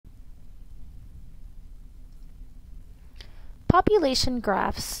Population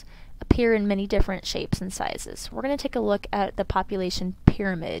graphs appear in many different shapes and sizes. We're going to take a look at the population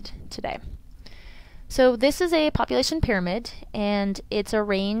pyramid today. So this is a population pyramid, and it's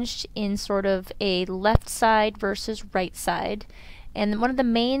arranged in sort of a left side versus right side. And one of the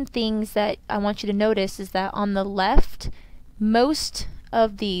main things that I want you to notice is that on the left, most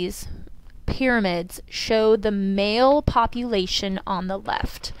of these pyramids show the male population on the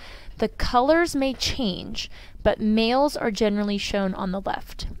left. The colors may change, but males are generally shown on the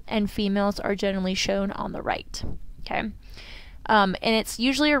left, and females are generally shown on the right. Okay, and it's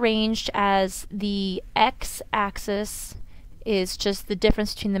usually arranged as the x-axis is just the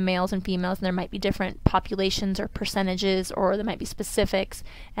difference between the males and females, and there might be different populations or percentages, or there might be specifics.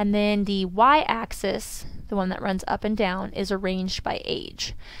 And then the y-axis, the one that runs up and down, is arranged by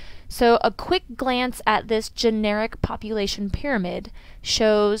age. So a quick glance at this generic population pyramid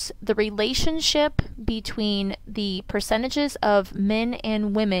shows the relationship between the percentages of men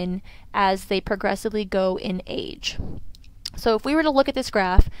and women as they progressively go in age. So if we were to look at this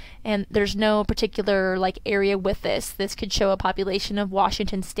graph, and there's no particular area with this could show a population of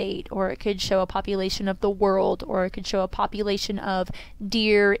Washington State, or it could show a population of the world, or it could show a population of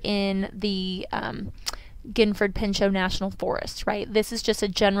deer in the Ginford Pinchot National Forest, right? This is just a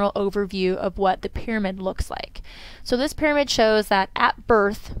general overview of what the pyramid looks like. So this pyramid shows that at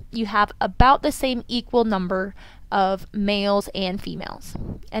birth you have about the same equal number of males and females.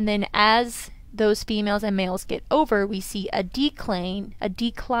 And then as those females and males get over, we see a decline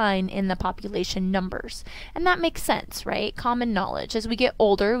in the population numbers. And that makes sense, right? Common knowledge. As we get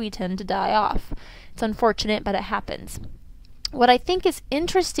older, we tend to die off. It's unfortunate, but it happens. What I think is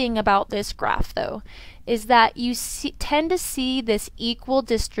interesting about this graph, though, is that you tend to see this equal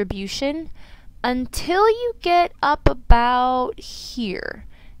distribution until you get up about here.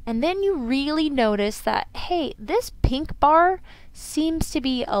 And then you really notice that, hey, this pink bar seems to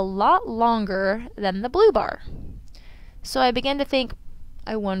be a lot longer than the blue bar. So I began to think,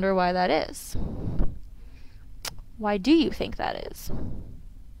 I wonder why that is. Why do you think that is?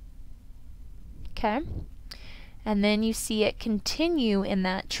 Okay. And then you see it continue in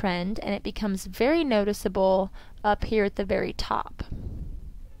that trend, and it becomes very noticeable up here at the very top.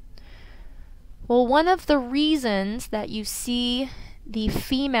 Well, one of the reasons that you see the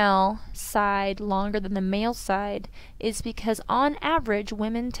female side longer than the male side is because on average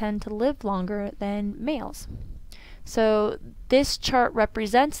women tend to live longer than males. So this chart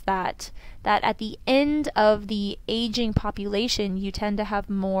represents that at the end of the aging population you tend to have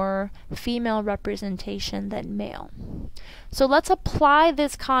more female representation than male. So let's apply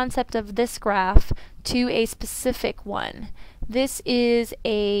this concept of this graph to a specific one. This is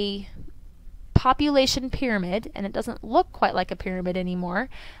a population pyramid, and it doesn't look quite like a pyramid anymore,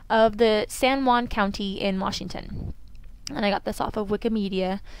 of the San Juan County in Washington. And I got this off of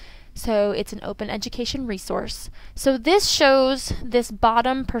Wikimedia, so it's an open education resource. So this shows this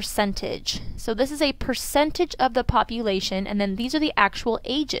bottom percentage. So this is a percentage of the population, and then these are the actual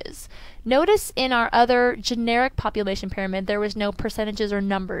ages. Notice in our other generic population pyramid there was no percentages or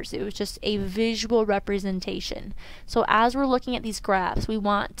numbers. It was just a visual representation. So as we're looking at these graphs, we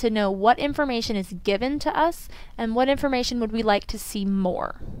want to know what information is given to us and what information would we like to see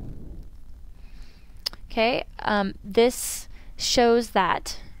more. Okay, this shows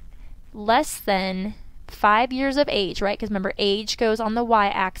that less than 5 years of age, right? Because remember, age goes on the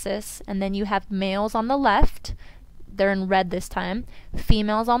y-axis, and then you have males on the left, they're in red this time,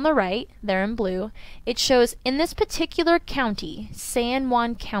 females on the right, they're in blue. It shows in this particular county, San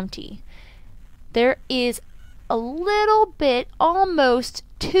Juan County, there is a little bit, almost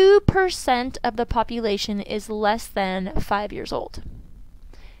 2% of the population is less than 5 years old.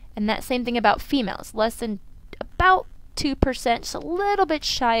 And that same thing about females, less than about 2%, just a little bit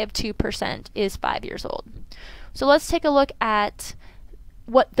shy of 2% is 5 years old. So let's take a look at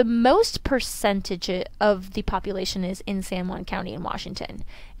what the most percentage of the population is in San Juan County in Washington.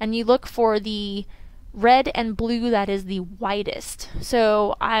 And you look for the red and blue that is the widest.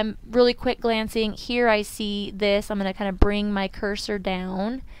 So I'm really quick glancing. Here I see this. I'm going to kind of bring my cursor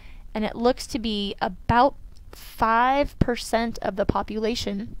down, and it looks to be about 5% of the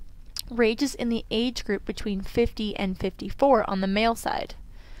population ranges in the age group between 50 and 54 on the male side.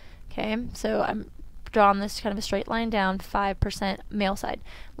 Okay, so I'm drawing this kind of a straight line down, 5% male side.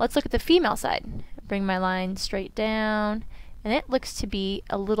 Let's look at the female side. Bring my line straight down, and it looks to be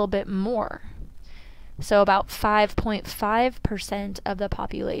a little bit more. So about 5.5% of the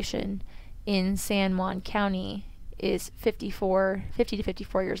population in San Juan County is 50 to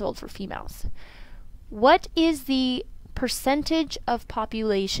 54 years old for females. What is the percentage of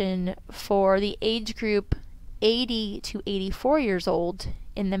population for the age group 80 to 84 years old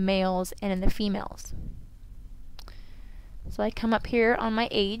in the males and in the females. So I come up here on my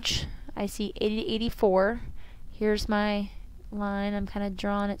age, I see 80 to 84. Here's my line, I'm kind of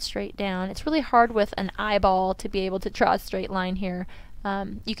drawing it straight down. It's really hard with an eyeball to be able to draw a straight line here.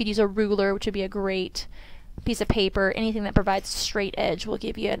 You could use a ruler, which would be a great piece of paper. Anything that provides straight edge will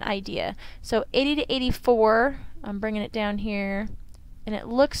give you an idea. So 80 to 84, I'm bringing it down here, and it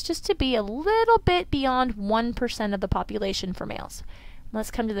looks just to be a little bit beyond 1% of the population for males. Let's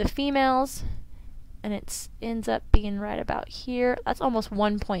come to the females, and it ends up being right about here. That's almost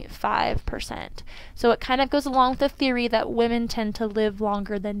 1.5%. So it kind of goes along with the theory that women tend to live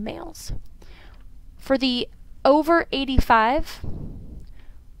longer than males. For the over 85,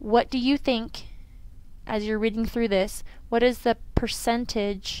 what do you think, as you're reading through this, what is the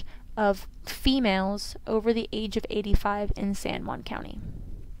percentage of females over the age of 85 in San Juan County?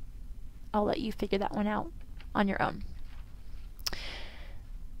 I'll let you figure that one out on your own.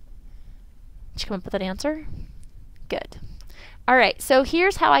 Did you come up with an answer? Good. Alright, so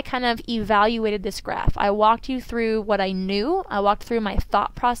here's how I kind of evaluated this graph. I walked you through what I knew. I walked through my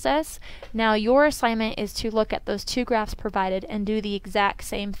thought process. Now your assignment is to look at those two graphs provided and do the exact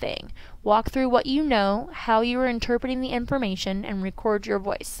same thing. Walk through what you know, how you are interpreting the information, and record your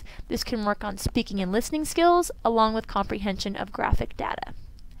voice. This can work on speaking and listening skills along with comprehension of graphic data.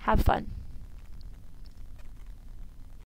 Have fun.